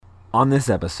On this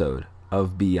episode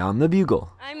of Beyond the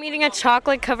Bugle. I'm eating a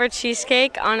chocolate-covered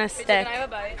cheesecake on a stick.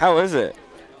 How is it?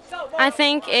 I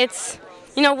think it's,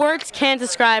 words can't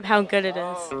describe how good it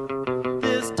is.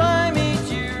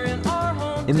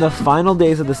 In the final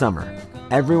days of the summer,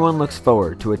 everyone looks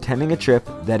forward to attending a trip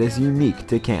that is unique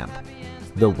to camp,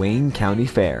 the Wayne County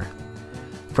Fair.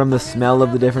 From the smell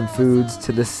of the different foods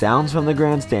to the sounds from the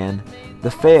grandstand,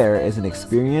 the fair is an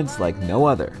experience like no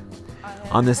other.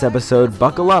 On this episode,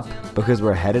 buckle up because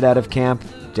we're headed out of camp,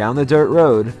 down the dirt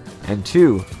road, and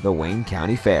to the Wayne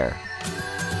County Fair.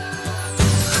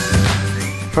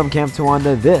 From Camp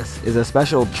Towanda, this is a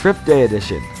special Trip Day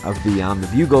edition of Beyond the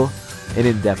Bugle, an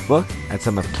in-depth look at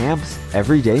some of camp's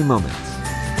everyday moments.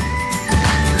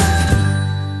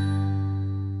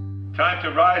 Time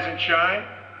to rise and shine.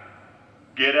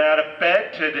 Get out of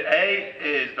bed. Today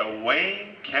is the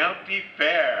Wayne County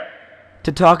Fair.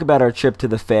 To talk about our trip to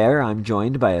the fair, I'm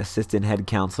joined by assistant head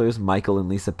counselors Michael and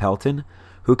Lisa Pelton,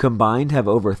 who combined have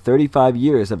over 35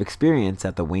 years of experience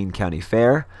at the Wayne County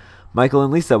Fair. Michael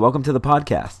and Lisa, welcome to the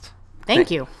podcast. Thank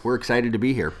you. We're excited to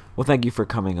be here. Well, thank you for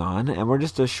coming on, and we're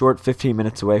just a short 15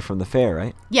 minutes away from the fair,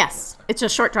 right? Yes, it's a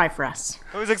short drive for us.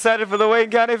 Who's excited for the Wayne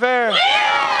County Fair?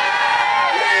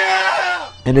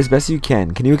 And as best you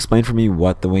can you explain for me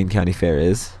what the Wayne County Fair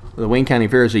is? The Wayne County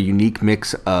Fair is a unique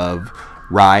mix of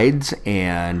rides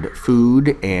and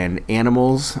food and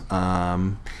animals.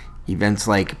 Events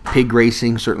like pig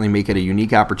racing certainly make it a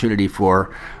unique opportunity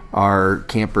for our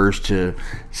campers to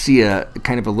see a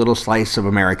kind of a little slice of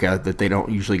America that they don't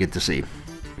usually get to see.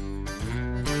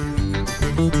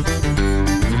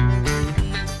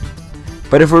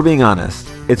 But if we're being honest,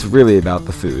 it's really about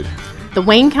the food. The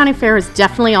Wayne County Fair is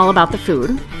definitely all about the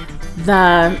food.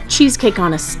 The cheesecake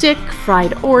on a stick,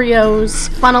 fried Oreos,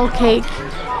 funnel cake.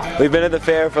 We've been at the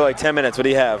fair for like 10 minutes. What do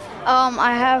you have?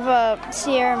 I have a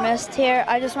Sierra Mist here.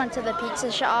 I just went to the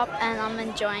pizza shop and I'm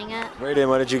enjoying it. Raiden,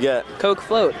 what did you get? Coke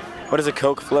float. What is a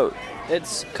Coke float?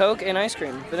 It's Coke and ice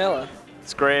cream, vanilla.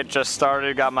 It's great. Just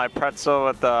started. Got my pretzel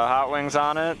with the hot wings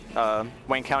on it.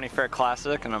 Wayne County Fair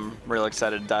Classic, and I'm really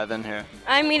excited to dive in here.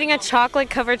 I'm eating a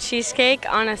chocolate-covered cheesecake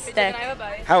on a stick.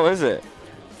 How is it?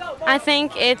 I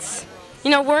think it's,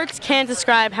 words can't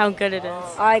describe how good it is.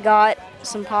 I got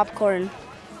some popcorn,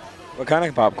 What kind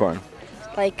of popcorn?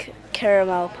 like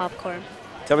caramel popcorn.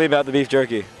 Tell me about the beef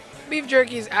jerky. Beef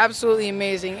jerky is absolutely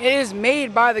amazing. It is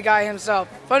made by the guy himself.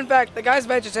 Fun fact, the guy's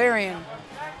vegetarian.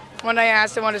 When I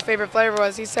asked him what his favorite flavor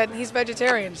was, he said he's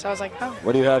vegetarian. So I was like, oh.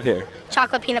 What do you have here?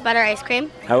 Chocolate peanut butter ice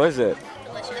cream. How is it?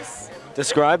 Delicious.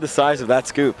 Describe the size of that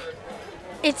scoop.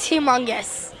 It's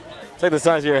humongous. It's like the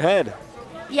size of your head.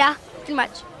 Yeah, pretty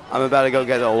much. I'm about to go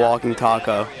get a walking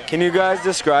taco. Can you guys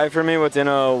describe for me what's in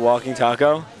a walking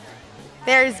taco?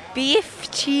 There's beef,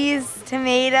 cheese,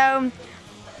 tomato,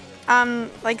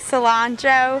 like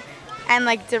cilantro, and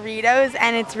like Doritos,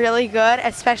 and it's really good,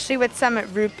 especially with some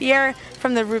root beer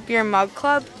from the Root Beer Mug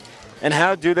Club. And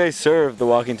how do they serve the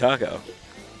walking taco?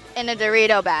 In a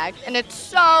Dorito bag, and it's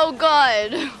so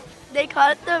good. They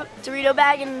cut the Dorito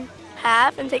bag in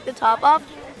half and take the top off,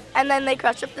 and then they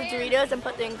crush up the Doritos and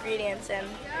put the ingredients in.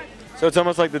 So it's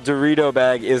almost like the Dorito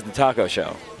bag is the taco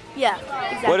show. Yeah,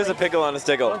 exactly. What is a pickle on a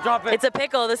stickle? It's a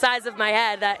pickle the size of my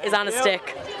head that is on a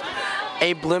stick.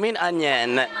 A blooming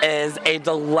onion is a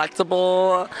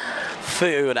delectable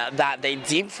food that they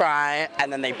deep fry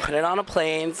and then they put it on a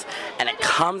plate and it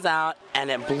comes out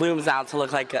and it blooms out to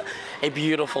look like a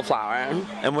beautiful flower.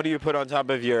 And what do you put on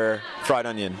top of your fried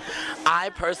onion? I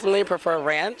personally prefer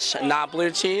ranch, not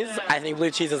blue cheese. I think blue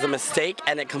cheese is a mistake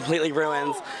and it completely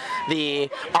ruins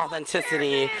the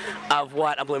authenticity of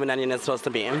what a blooming onion is supposed to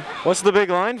be. What's the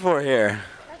big line for here?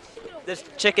 There's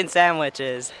chicken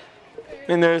sandwiches.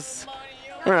 I mean, there's,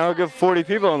 a good 40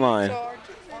 people in line.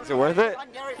 Is it worth it?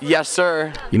 Yes,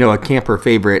 sir. You know, a camper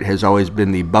favorite has always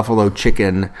been the buffalo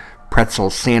chicken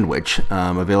pretzel sandwich,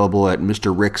 available at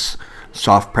Mr. Rick's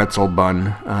soft pretzel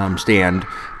bun stand.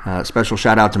 Special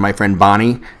shout out to my friend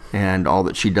Bonnie and all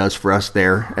that she does for us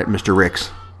there at Mr.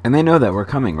 Rick's. And they know that we're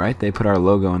coming, right? They put our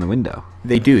logo in the window.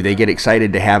 They do. They get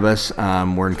excited to have us.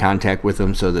 We're in contact with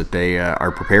them so that they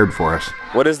are prepared for us.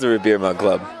 What is the Root Beer Mug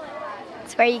Club?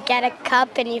 It's where you get a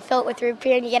cup and you fill it with root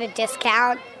beer and you get a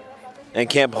discount. And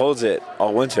camp holds it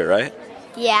all winter, right?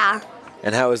 Yeah.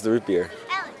 And how is the root beer?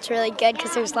 It's really good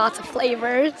because there's lots of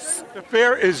flavors. The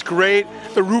fair is great.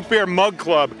 The Root Beer Mug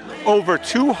Club, over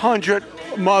 200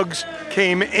 mugs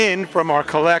came in from our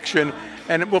collection,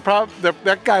 and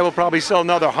that guy will probably sell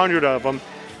another 100 of them.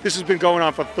 This has been going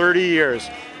on for 30 years.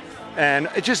 And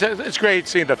it's great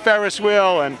seeing the Ferris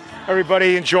wheel and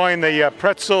everybody enjoying the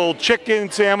pretzel chicken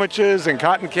sandwiches and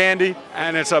cotton candy.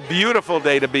 And it's a beautiful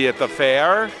day to be at the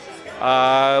fair.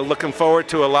 Looking forward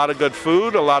to a lot of good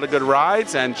food, a lot of good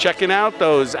rides, and checking out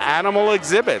those animal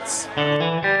exhibits.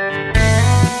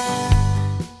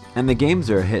 And the games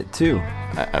are a hit too.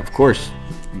 Of course.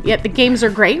 Yeah, the games are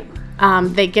great.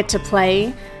 They get to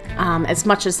play as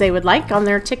much as they would like on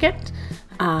their ticket.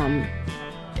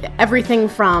 Everything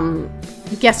from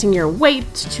guessing your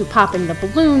weight to popping the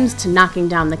balloons to knocking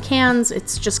down the cans.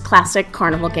 It's just classic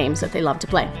carnival games that they love to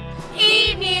play.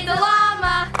 Eve needs a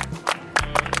llama.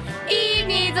 Eve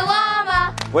needs a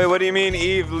llama. Wait, what do you mean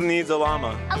Eve needs a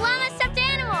llama? A llama stuffed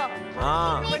animal.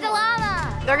 Ah. Eve needs a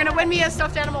llama. They're gonna win me a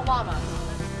stuffed animal llama.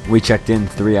 We checked in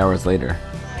 3 hours later.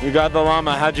 You got the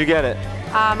llama. How'd you get it?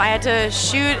 I had to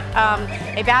shoot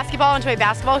a basketball into a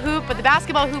basketball hoop, but the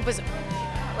basketball hoop was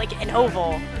like an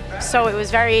oval, so it was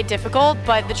very difficult.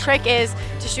 But the trick is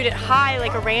to shoot it high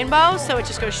like a rainbow, so it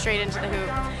just goes straight into the hoop.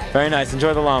 Very nice.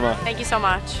 Enjoy the llama. Thank you so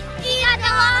much. Eve got the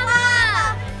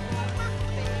llama.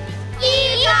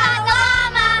 Eve got the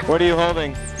llama. What are you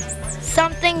holding?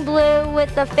 Something blue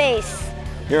with a face.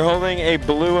 You're holding a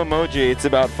blue emoji. It's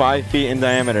about 5 feet in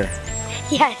diameter.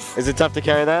 Yes. Is it tough to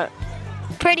carry that?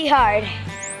 Pretty hard.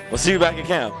 We'll see you back at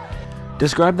camp.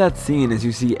 Describe that scene as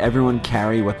you see everyone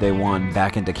carry what they won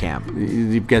back into camp.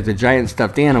 You've got the giant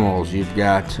stuffed animals. You've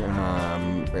got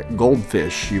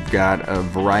goldfish. You've got a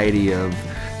variety of,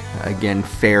 again,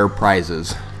 fair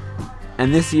prizes.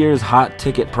 And this year's hot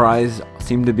ticket prize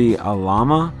seemed to be a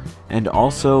llama and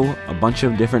also a bunch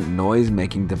of different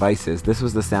noise-making devices. This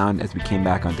was the sound as we came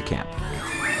back onto camp.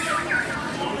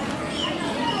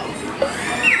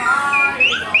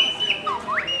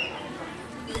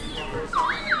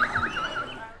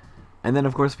 And then,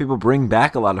 of course, people bring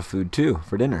back a lot of food, too,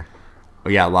 for dinner. Oh,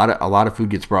 yeah, a lot of food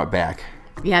gets brought back.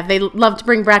 Yeah, they love to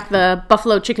bring back the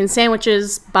buffalo chicken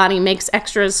sandwiches. Bonnie makes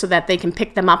extras so that they can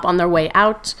pick them up on their way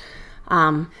out.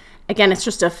 Again, it's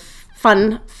just a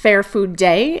fun, fair food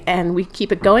day, and we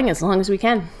keep it going as long as we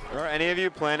can. Are any of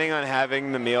you planning on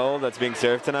having the meal that's being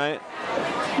served tonight?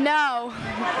 No.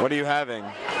 What are you having?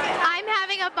 I'm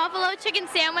having a buffalo chicken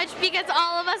sandwich because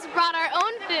all of us brought our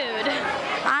own food.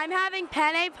 I'm having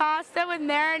penne pasta with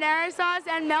marinara sauce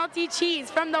and melty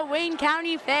cheese from the Wayne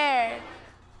County Fair.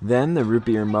 Then the root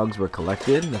beer mugs were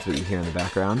collected, that's what you hear in the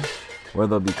background, where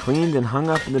they'll be cleaned and hung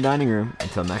up in the dining room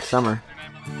until next summer.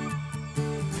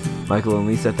 Michael and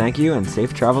Lisa, thank you, and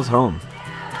safe travels home.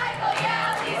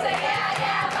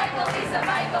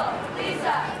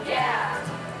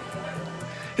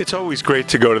 It's always great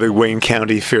to go to the Wayne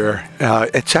County Fair.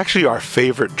 It's actually our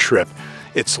favorite trip.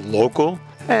 It's local,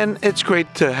 and it's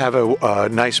great to have a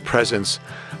nice presence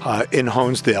in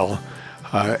Honesdale.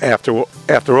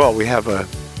 After all, we have a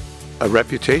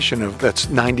reputation of that's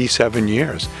 97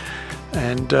 years.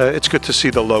 And it's good to see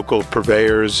the local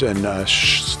purveyors and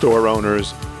store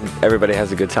owners. Everybody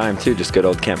has a good time, too. Just good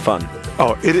old camp fun.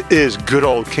 Oh, it is good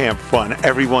old camp fun.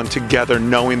 Everyone together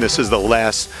knowing this is the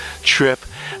last trip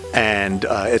and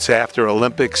it's after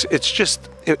Olympics. It's just,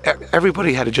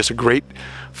 everybody had just a great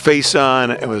face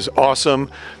on. It was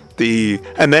awesome.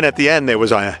 And then at the end, there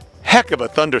was a heck of a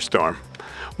thunderstorm,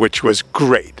 which was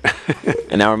great.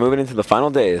 And now we're moving into the final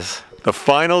days. The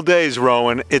final days,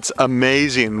 Rowan. It's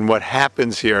amazing what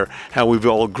happens here, how we've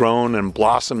all grown and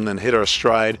blossomed and hit our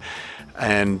stride.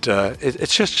 And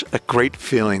it's just a great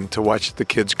feeling to watch the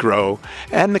kids grow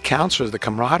and the counselors, the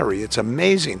camaraderie. It's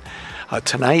amazing.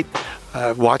 Tonight,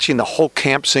 watching the whole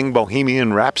camp sing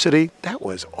Bohemian Rhapsody, that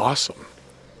was awesome.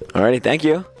 Alrighty, thank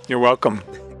you. You're welcome.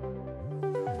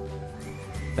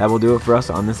 That will do it for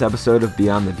us on this episode of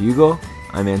Beyond the Bugle.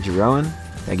 I'm Andrew Rowan.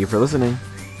 Thank you for listening.